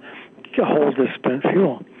going to hold the spent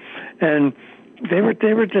fuel. And they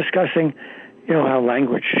were discussing, how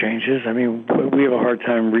language changes. I mean, we have a hard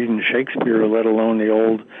time reading Shakespeare, let alone the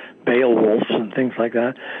old Beowulfs and things like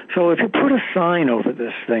that. So if you put a sign over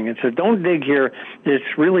this thing and said, "Don't dig here, it's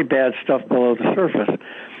really bad stuff below the surface,"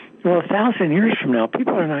 well, 1,000 years from now,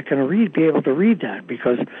 people are not going to be able to read that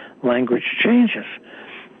because language changes.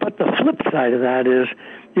 But the flip side of that is,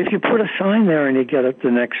 if you put a sign there and you get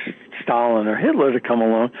the next Stalin or Hitler to come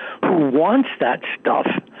along who wants that stuff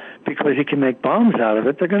because he can make bombs out of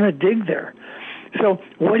it, they're going to dig there. So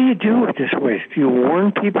what do you do with this waste? Do you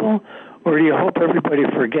warn people, or do you hope everybody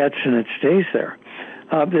forgets and it stays there?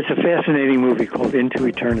 It's a fascinating movie called Into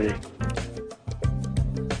Eternity.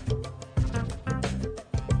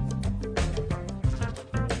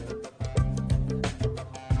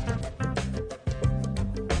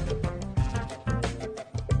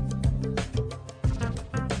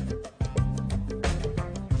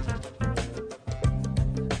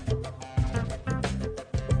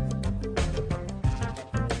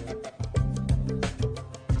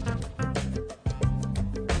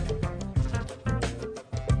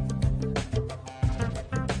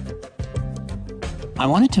 I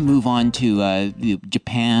wanted to move on to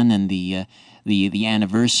Japan and the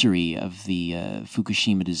anniversary of the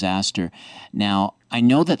Fukushima disaster. Now, I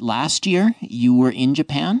know that last year you were in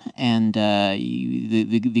Japan, and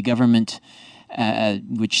the government,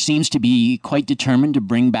 which seems to be quite determined to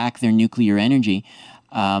bring back their nuclear energy,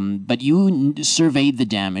 but you surveyed the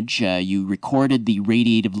damage. You recorded the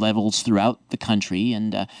radiative levels throughout the country,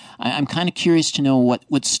 and I'm kind of curious to know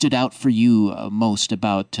what stood out for you most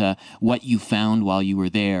about what you found while you were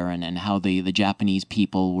there, and how the Japanese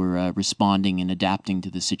people were responding and adapting to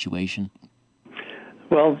the situation.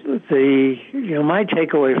 Well, my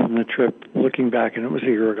takeaway from the trip, looking back, and it was a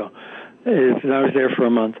year ago, is, and I was there for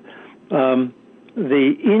a month,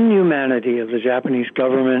 the inhumanity of the Japanese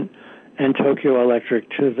government and Tokyo Electric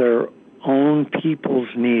to their own people's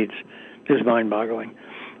needs is mind-boggling.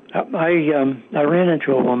 I ran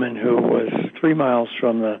into a woman who was 3 miles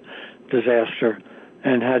from the disaster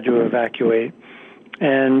and had to evacuate,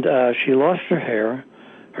 and she lost her hair.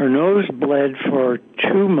 Her nose bled for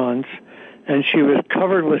 2 months, and she was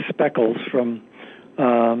covered with speckles from,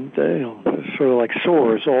 sort of like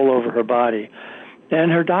sores all over her body.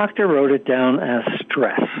 And her doctor wrote it down as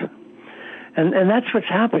stress. And that's what's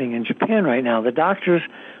happening in Japan right now. The doctors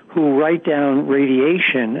who write down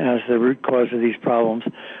radiation as the root cause of these problems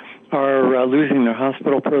are losing their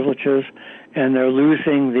hospital privileges, and they're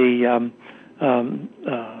losing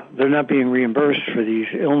they're not being reimbursed for these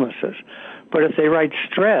illnesses. But if they write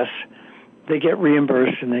stress, they get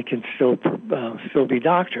reimbursed and they can still be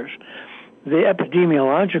doctors. The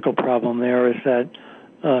epidemiological problem there is that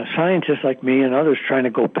scientists like me and others trying to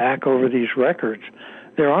go back over these records,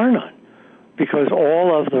 there are none, because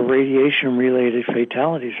all of the radiation-related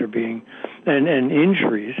fatalities are being and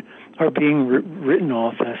injuries are being written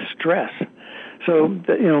off as stress. So,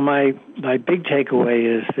 my big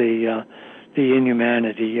takeaway is the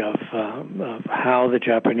inhumanity of how the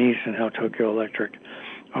Japanese and how Tokyo Electric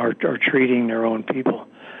are treating their own people.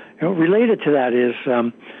 Related to that is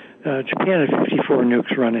Japan had 54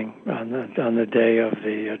 nukes running on the day of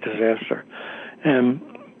the disaster, and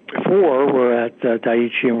 4 were at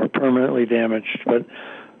Daiichi and were permanently damaged. But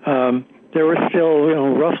there were still,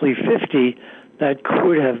 roughly 50 that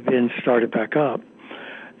could have been started back up.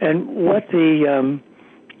 And what the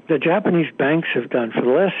Japanese banks have done for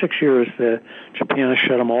the last 6 years, Japan has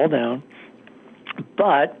shut them all down,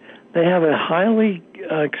 but they have a highly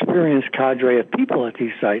experienced cadre of people at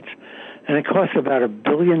these sites, and it costs about $1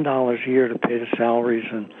 billion a year to pay the salaries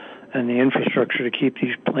and the infrastructure to keep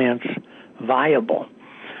these plants viable.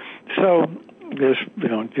 So there's,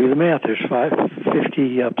 do the math. There's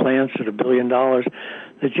 50 plants at $1 billion.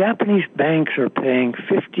 The Japanese banks are paying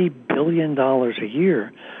 $50 billion a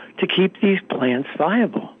year to keep these plants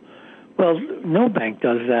viable. Well, no bank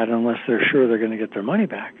does that unless they're sure they're going to get their money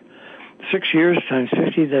back. 6 years times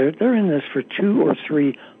 50, they're in this for $200 or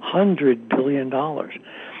 $300 billion.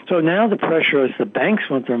 So now the pressure is the banks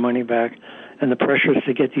want their money back, and the pressure is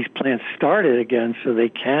to get these plants started again so they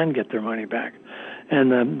can get their money back.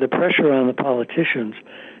 And the pressure on the politicians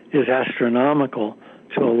is astronomical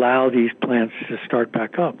to allow these plants to start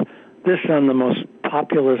back up. This on the most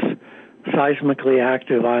populous, seismically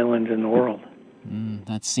active island in the world.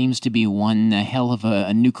 That seems to be one hell of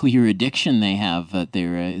a nuclear addiction they have.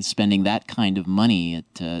 They're spending that kind of money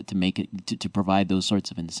to make it to provide those sorts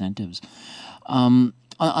of incentives. On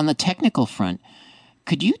the technical front,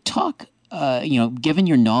 could you talk? Given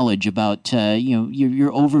your knowledge about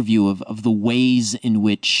your overview of the ways in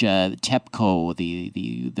which TEPCO,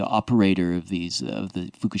 the operator of the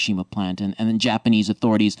Fukushima plant, and the Japanese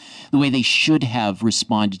authorities, the way they should have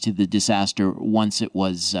responded to the disaster once it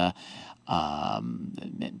was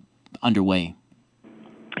underway.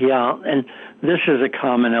 Yeah, and this is a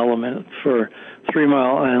common element for 3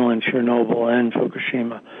 Mile Island, Chernobyl, and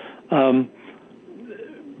Fukushima.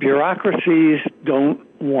 Bureaucracies don't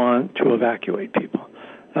want to evacuate people.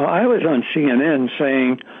 Now, I was on CNN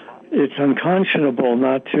saying it's unconscionable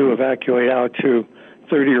not to evacuate out to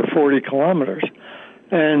 30 or 40 kilometers,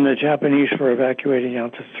 and the Japanese were evacuating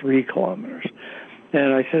out to 3 kilometers.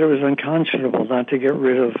 And I said it was unconscionable not to get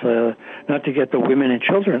rid of, not to get the women and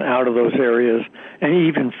children out of those areas and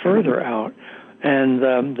even further out. And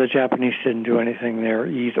the Japanese didn't do anything there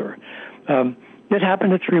either. It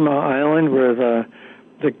happened at 3 Mile Island, where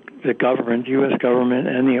the government, U.S. government,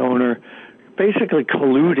 and the owner basically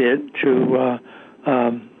colluded to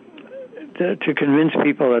convince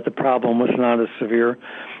people that the problem was not as severe.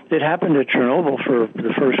 It happened at Chernobyl for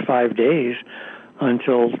the first 5 days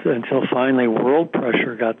until finally world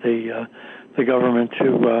pressure got the government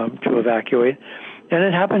to evacuate, and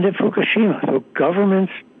it happened at Fukushima. So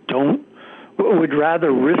governments would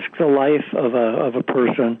rather risk the life of a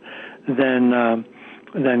person than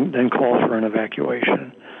call for an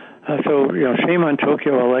evacuation. So shame on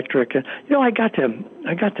Tokyo Electric. I got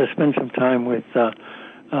to spend some time with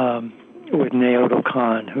Naoto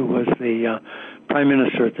Kan, who was the Prime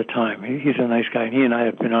Minister at the time. He's a nice guy, and he and I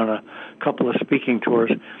have been on a couple of speaking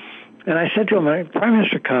tours. And I said to him, Prime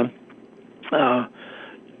Minister Kan,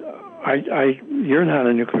 you're not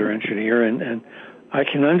a nuclear engineer, and I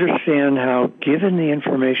can understand how, given the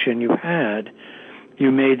information you had,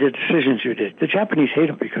 you made the decisions you did. The Japanese hate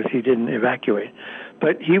him because he didn't evacuate,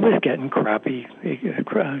 but he was getting crappy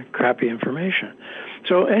information.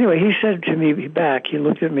 So anyway, he said to me back, he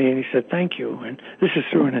looked at me and he said, "Thank you." And this is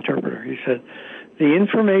through an interpreter. He said, "The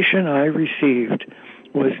information I received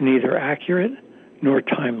was neither accurate nor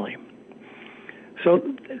timely." So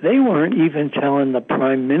they weren't even telling the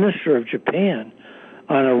Prime Minister of Japan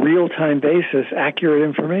on a real-time basis accurate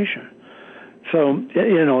information. So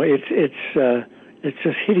it's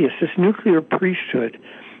just hideous. This nuclear priesthood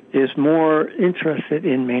is more interested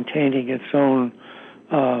in maintaining its own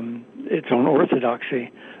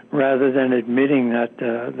orthodoxy rather than admitting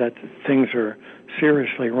that things are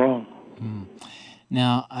seriously wrong.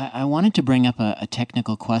 Now, I wanted to bring up a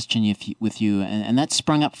technical question with you, and that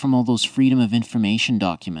sprung up from all those Freedom of Information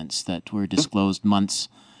documents that were disclosed months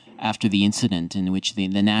after the incident, in which the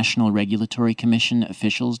National Regulatory Commission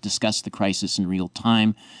officials discussed the crisis in real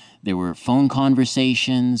time. There were phone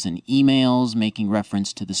conversations and emails making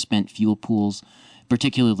reference to the spent fuel pools,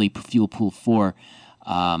 particularly Fuel Pool 4.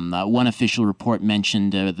 One official report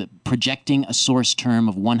mentioned projecting a source term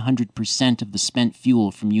of 100% of the spent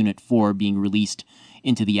fuel from Unit 4 being released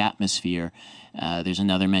into the atmosphere. There's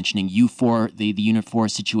another mentioning U4, the Unit 4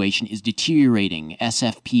 situation is deteriorating.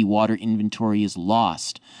 SFP water inventory is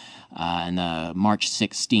lost. In the March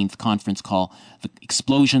 16th conference call, the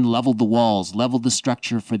explosion leveled the walls, leveled the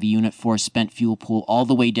structure for the Unit 4 spent fuel pool all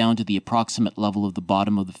the way down to the approximate level of the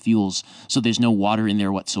bottom of the fuels, so there's no water in there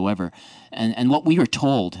whatsoever. And what we were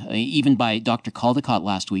told, even by Dr. Caldicott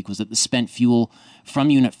last week, was that the spent fuel from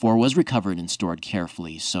Unit 4 was recovered and stored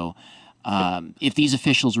carefully. So if these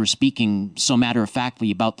officials were speaking so matter-of-factly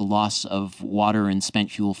about the loss of water in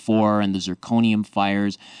spent fuel 4 and the zirconium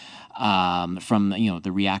fires, from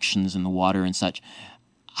the reactions in the water and such,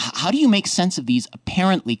 how do you make sense of these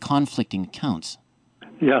apparently conflicting accounts?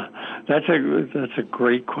 Yeah, that's a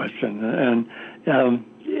great question, and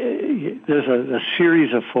there's a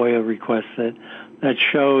series of FOIA requests that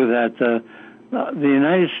show that the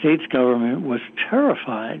United States government was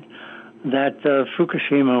terrified that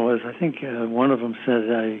Fukushima was, I think one of them said,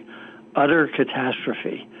 a utter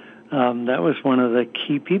catastrophe. That was one of the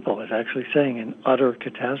key people is actually saying an utter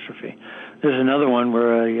catastrophe. There's another one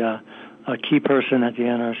where a key person at the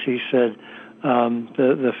NRC said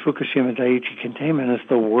the Fukushima Daiichi containment is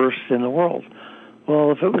the worst in the world.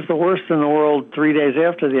 Well, if it was the worst in the world 3 days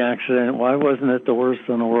after the accident, why wasn't it the worst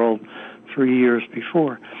in the world 3 years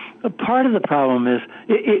before? Part of the problem is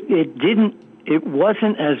it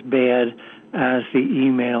wasn't as bad as the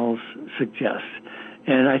emails suggest.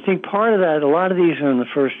 And I think part of that, a lot of these are in the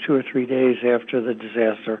first 2 or 3 days after the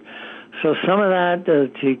disaster. So some of that,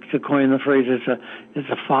 to coin the phrase, is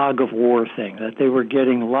a fog of war thing, that they were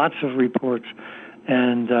getting lots of reports,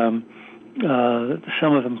 and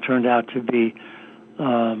some of them turned out to be,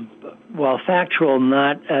 while factual,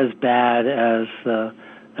 not as bad as the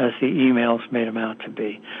emails made them out to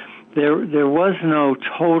be. There was no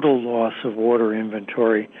total loss of water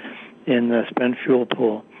inventory in the spent fuel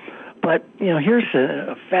pool. But, here's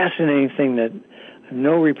a fascinating thing that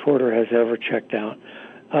no reporter has ever checked out.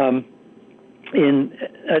 At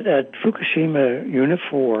Fukushima Unit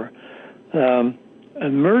 4,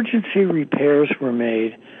 emergency repairs were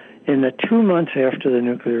made in the 2 months after the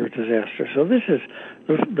nuclear disaster. So this is,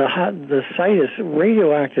 the site is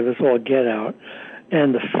radioactive as all get out.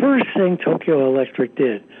 And the first thing Tokyo Electric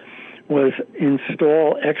did was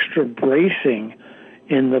install extra bracing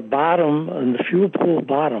in the bottom, in the fuel pool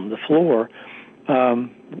bottom, the floor,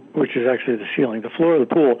 which is actually the ceiling, the floor of the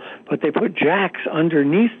pool, but they put jacks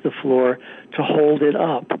underneath the floor to hold it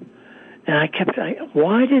up. And I kept saying,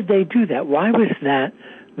 why did they do that? Why was that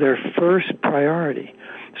their first priority?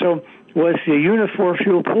 So was the Unit 4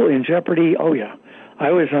 fuel pool in jeopardy? Oh, yeah.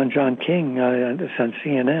 I was on John King on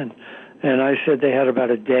CNN, and I said they had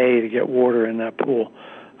about a day to get water in that pool.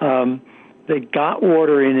 They got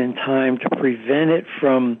water in time to prevent it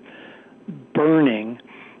from burning,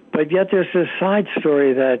 but yet there's this side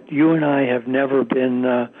story that you and I have never been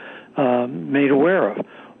made aware of.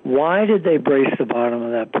 Why did they brace the bottom of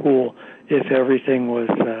that pool if everything was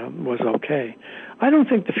okay? I don't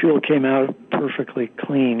think the fuel came out perfectly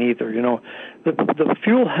clean either. The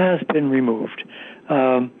fuel has been removed,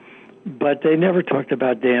 but they never talked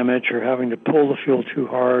about damage or having to pull the fuel too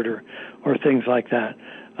hard or things like that.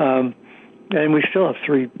 And we still have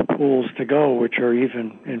 3 pools to go, which are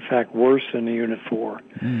even, in fact, worse than the Unit 4.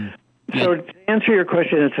 Mm. So to answer your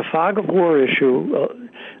question, it's a fog of war issue.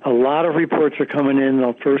 A lot of reports are coming in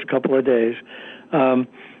the first couple of days. And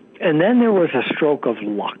then there was a stroke of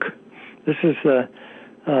luck. This is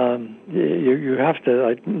you have to,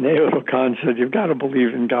 like Naoto Kan said, you've got to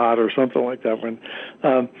believe in God or something like that. When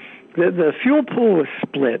the fuel pool was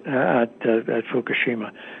split at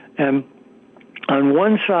Fukushima. And on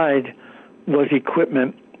one side was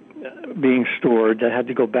equipment being stored that had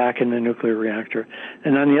to go back in the nuclear reactor.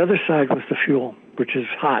 And on the other side was the fuel, which is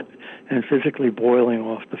hot and physically boiling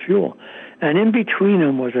off the fuel. And in between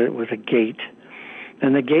them was a gate.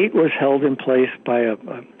 And the gate was held in place by a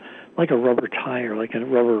rubber tire, like a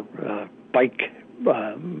rubber bike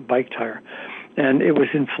tire. And it was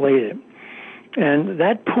inflated. And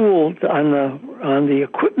that pool on the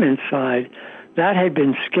equipment side, that had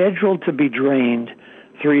been scheduled to be drained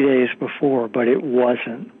 3 days before, but it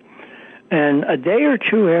wasn't. And a day or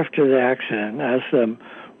two after the accident, as the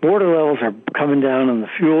water levels are coming down and the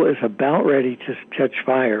fuel is about ready to catch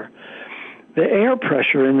fire, the air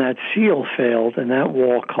pressure in that seal failed and that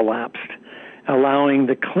wall collapsed. allowing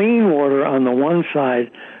the clean water on the one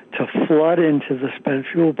side to flood into the spent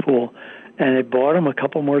fuel pool, and it bought them a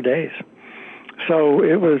couple more days. So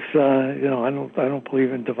it was, I don't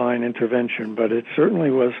believe in divine intervention, but it certainly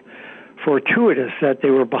was fortuitous that they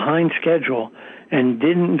were behind schedule and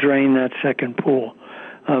didn't drain that second pool.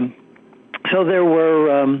 So there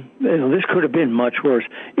were, this could have been much worse.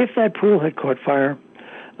 If that pool had caught fire,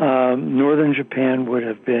 northern Japan would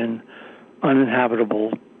have been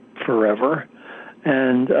uninhabitable forever,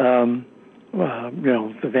 and the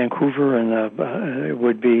Vancouver and it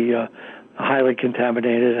would be highly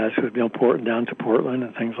contaminated, as would be down to Portland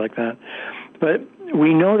and things like that. But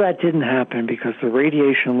we know that didn't happen because the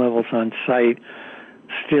radiation levels on site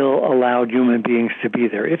still allowed human beings to be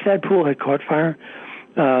there. If that pool had caught fire,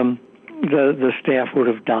 the staff would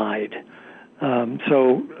have died.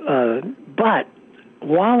 But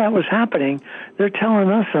while that was happening, they're telling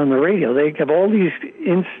us on the radio. They have all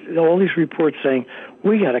these reports saying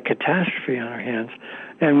we got a catastrophe on our hands,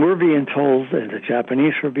 and we're being told, and the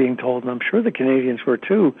Japanese were being told, and I'm sure the Canadians were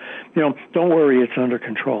too. Don't worry, it's under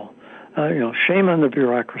control. Shame on the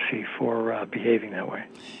bureaucracy for behaving that way.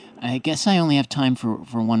 I guess I only have time for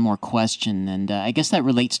one more question, and I guess that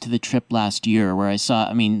relates to the trip last year where I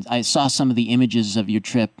saw some of the images of your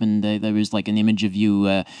trip, and there was like an image of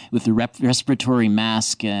you with the respiratory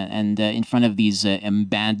mask and in front of these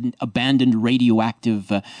abandoned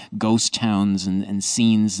radioactive ghost towns and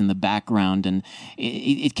scenes in the background, and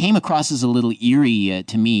it came across as a little eerie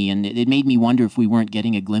to me, and it made me wonder if we weren't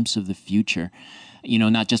getting a glimpse of the future,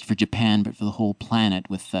 not just for Japan, but for the whole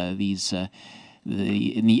planet with these...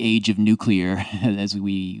 in the age of nuclear, as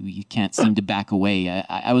we can't seem to back away.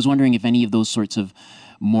 I was wondering if any of those sorts of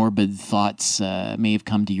morbid thoughts may have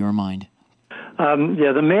come to your mind.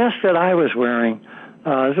 The mask that I was wearing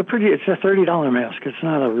it's a $30 mask. It's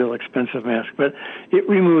not a real expensive mask, but it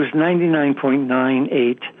removes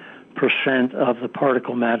 99.98% of the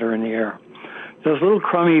particle matter in the air. Those little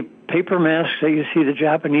crummy paper masks that you see the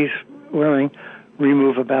Japanese wearing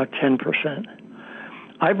remove about 10%.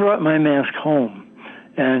 I brought my mask home,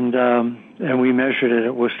 and we measured it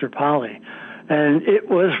at Worcester Poly, and it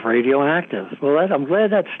was radioactive. Well, I'm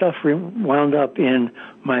glad that stuff wound up in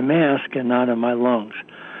my mask and not in my lungs.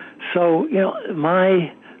 So,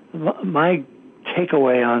 my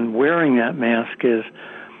takeaway on wearing that mask is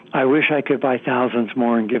I wish I could buy thousands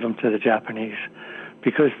more and give them to the Japanese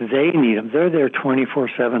because they need them. They're there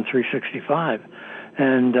 24/7, 365,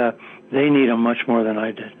 and they need them much more than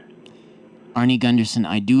I did. Arnie Gundersen,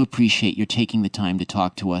 I do appreciate your taking the time to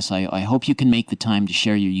talk to us. I hope you can make the time to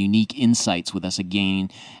share your unique insights with us again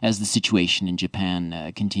as the situation in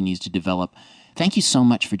Japan continues to develop. Thank you so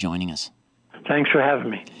much for joining us. Thanks for having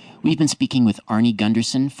me. We've been speaking with Arnie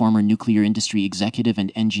Gundersen, former nuclear industry executive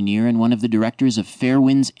and engineer, and one of the directors of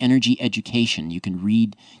Fairwinds Energy Education. You can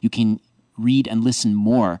read and listen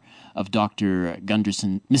more of Mr.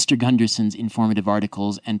 Gundersen's informative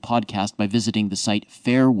articles and podcast by visiting the site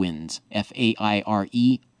Fairwinds,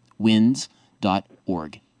 F-A-I-R-E,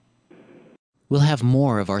 winds.org. We'll have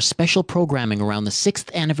more of our special programming around the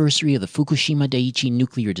 6th anniversary of the Fukushima Daiichi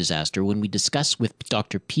nuclear disaster when we discuss with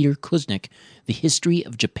Dr. Peter Kuznick the history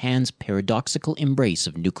of Japan's paradoxical embrace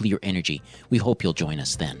of nuclear energy. We hope you'll join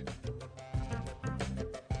us then.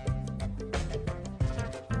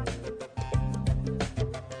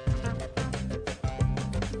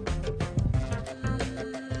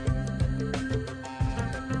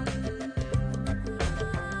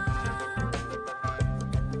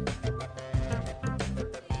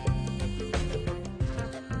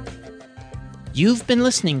 You've been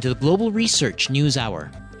listening to the Global Research News Hour.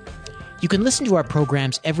 You can listen to our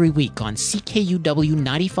programs every week on CKUW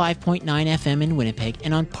 95.9 FM in Winnipeg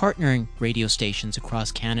and on partnering radio stations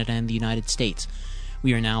across Canada and the United States.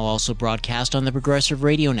 We are now also broadcast on the Progressive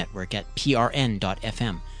Radio Network at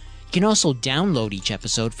prn.fm. You can also download each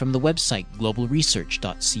episode from the website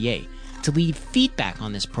globalresearch.ca. To leave feedback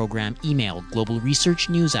on this program, email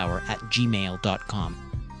globalresearchnewshour@gmail.com.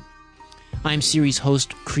 I'm series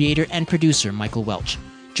host, creator, and producer Michael Welch.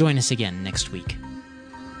 Join us again next week.